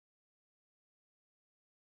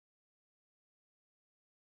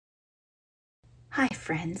Hi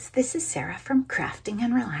friends, this is Sarah from Crafting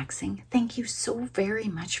and Relaxing. Thank you so very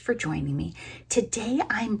much for joining me. Today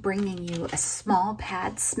I'm bringing you a small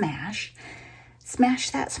pad smash. Smash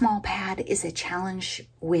That Small Pad is a challenge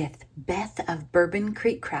with Beth of Bourbon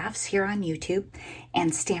Creek Crafts here on YouTube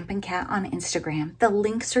and Stampin' Cat on Instagram. The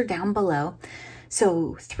links are down below.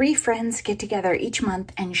 So 3 friends get together each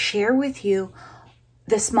month and share with you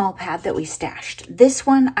the small pad that we stashed. This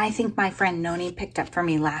one, I think my friend Noni picked up for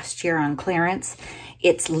me last year on clearance.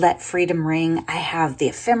 It's Let Freedom Ring. I have the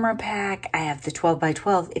ephemera pack. I have the 12 by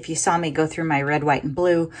 12. If you saw me go through my red, white, and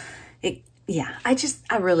blue,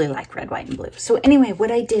 I really like red, white, and blue. So anyway,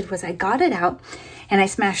 what I did was I got it out and I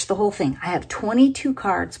smashed the whole thing. I have 22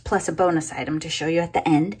 cards plus a bonus item to show you at the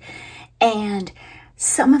end. And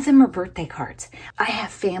some of them are birthday cards. I have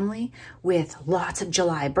family with lots of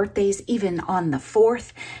July birthdays, even on the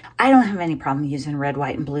 4th. I don't have any problem using red,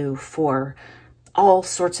 white, and blue for all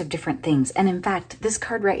sorts of different things. And in fact, this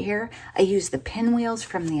card right here, I used the pinwheels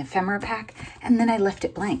from the ephemera pack, and then I left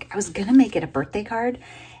it blank. I was gonna make it a birthday card,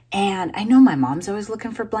 and I know my mom's always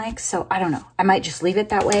looking for blanks, so I don't know. I might just leave it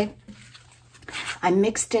that way. I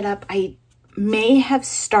mixed it up. I may have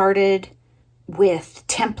started with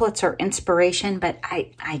templates or inspiration, but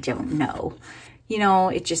I don't know. You know,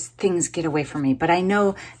 it just, things get away from me. But I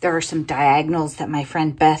know there are some diagonals that my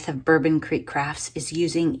friend Beth of Bourbon Creek Crafts is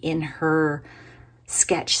using in her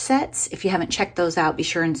sketch sets. If you haven't checked those out, be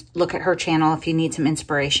sure and look at her channel if you need some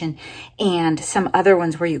inspiration. And some other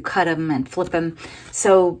ones where you cut them and flip them.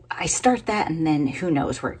 So I start that and then who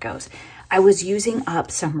knows where it goes. I was using up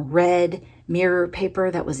some red mirror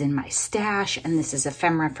paper that was in my stash, and this is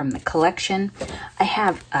ephemera from the collection. I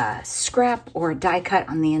have a scrap or a die cut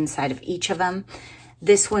on the inside of each of them.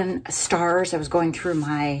 This one, stars. I was going through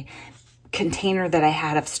my container that I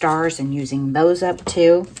had of stars and using those up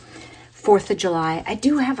too. 4th of July. I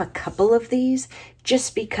do have a couple of these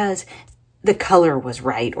just because the color was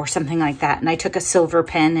right or something like that. And I took a silver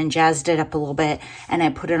pen and jazzed it up a little bit and I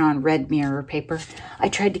put it on red mirror paper. I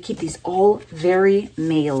tried to keep these all very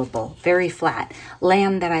mailable, very flat.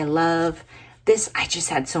 Land That I Love. This, I just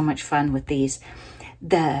had so much fun with these.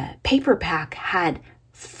 The paper pack had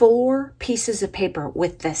 4 pieces of paper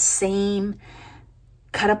with the same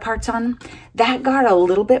cut aparts on them. That got a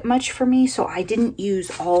little bit much for me, so I didn't use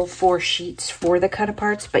all 4 sheets for the cut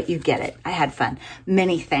aparts, but you get it. I had fun.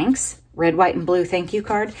 Many thanks. Red, white, and blue thank you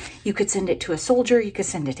card. You could send it to a soldier. You could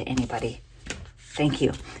send it to anybody. Thank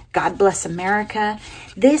you. God Bless America.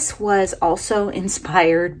 This was also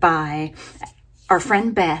inspired by our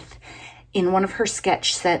friend Beth. In one of her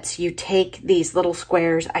sketch sets, you take these little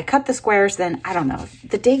squares. I cut the squares, then, I don't know,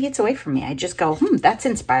 the day gets away from me. I just go, that's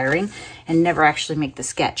inspiring, and never actually make the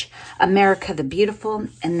sketch. America the Beautiful,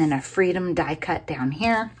 and then a Freedom die cut down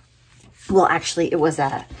here. Well, actually, it was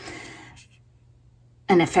an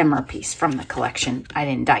ephemera piece from the collection. I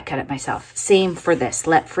didn't die cut it myself. Same for this,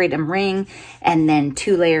 Let Freedom Ring, and then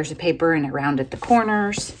 2 layers of paper and around at the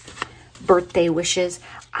corners. Birthday wishes.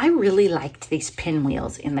 I really liked these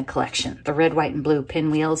pinwheels in the collection, the red, white, and blue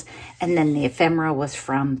pinwheels, and then the ephemera was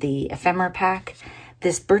from the ephemera pack.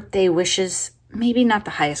 This birthday wishes, maybe not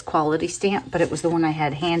the highest quality stamp, but it was the one I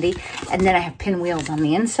had handy. And then I have pinwheels on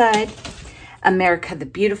the inside. America the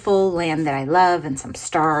Beautiful, Land That I Love, and some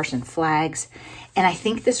stars and flags. And I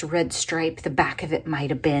think this red stripe, the back of it might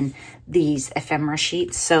have been these ephemera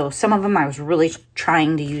sheets. So some of them I was really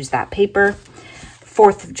trying to use that paper.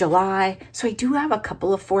 4th of July. So I do have a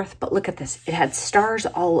couple of 4th, but look at this. It had stars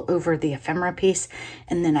all over the ephemera piece,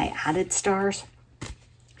 and then I added stars.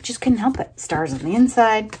 Just couldn't help it. Stars on the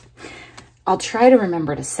inside. I'll try to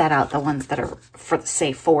remember to set out the ones that are for,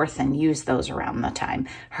 say, 4th and use those around the time.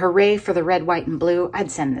 Hooray for the red, white, and blue. I'd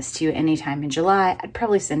send this to you anytime in July. I'd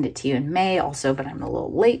probably send it to you in May also, but I'm a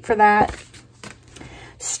little late for that.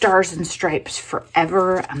 Stars and Stripes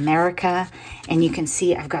Forever, America. And you can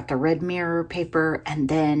see I've got the red mirror paper and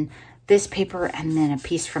then this paper and then a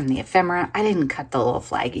piece from the ephemera. I didn't cut the little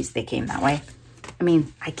flaggies. They came that way. I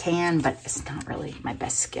mean, I can, but it's not really my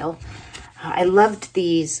best skill. I loved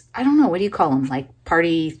these, I don't know, what do you call them? Like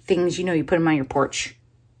party things, you know, you put them on your porch.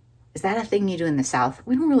 Is that a thing you do in the South?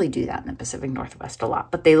 We don't really do that in the Pacific Northwest a lot,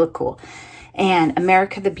 but they look cool. And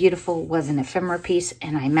America the Beautiful was an ephemera piece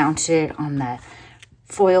and I mounted it on the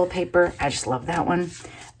foil paper. I just love that one.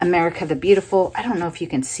 America the Beautiful. I don't know if you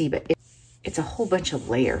can see, but it's a whole bunch of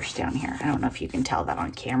layers down here. I don't know if you can tell that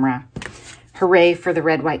on camera. Hooray for the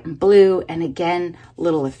red, white, and blue. And again,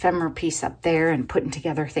 little ephemera piece up there and putting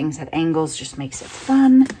together things at angles just makes it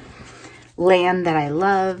fun. Land That I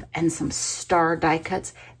Love and some star die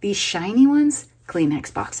cuts. These shiny ones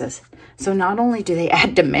Kleenex boxes. So not only do they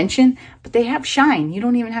add dimension, but they have shine. You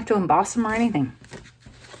don't even have to emboss them or anything.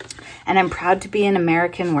 And I'm proud to be an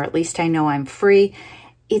American, where at least I know I'm free.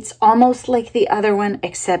 It's almost like the other one,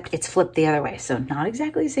 except it's flipped the other way. So not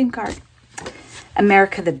exactly the same card.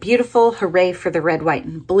 America the Beautiful, hooray for the red, white,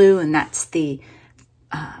 and blue. And that's the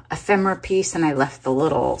ephemera piece. And I left the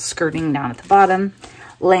little skirting down at the bottom.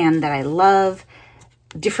 Land that I love.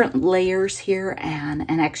 Different layers here and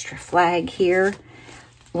an extra flag here.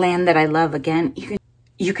 Land that I love again.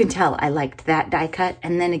 You can tell I liked that die cut.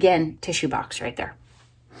 And then again, tissue box right there.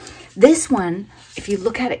 This one, if you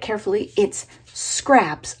look at it carefully, it's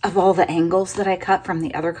scraps of all the angles that I cut from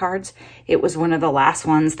the other cards. It was one of the last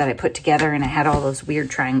ones that I put together, and I had all those weird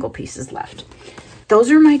triangle pieces left. Those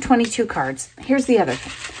are my 22 cards. Here's the other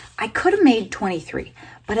thing. I could have made 23,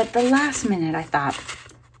 but at the last minute I thought,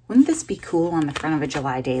 wouldn't this be cool on the front of a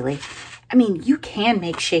July daily? I mean, you can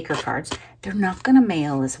make shaker cards. They're not going to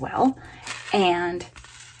mail as well. And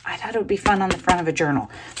I thought it would be fun on the front of a journal.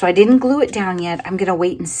 So I didn't glue it down yet. I'm going to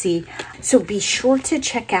wait and see. So be sure to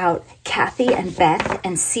check out Kathy and Beth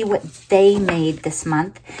and see what they made this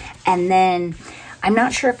month. And then I'm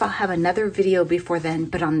not sure if I'll have another video before then,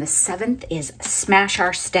 but on the 7th is Smash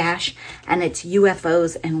Our Stash, and it's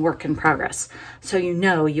UFOs and work in progress. So you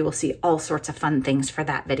know you will see all sorts of fun things for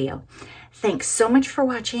that video. Thanks so much for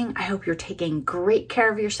watching. I hope you're taking great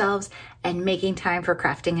care of yourselves and making time for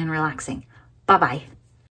crafting and relaxing. Bye-bye.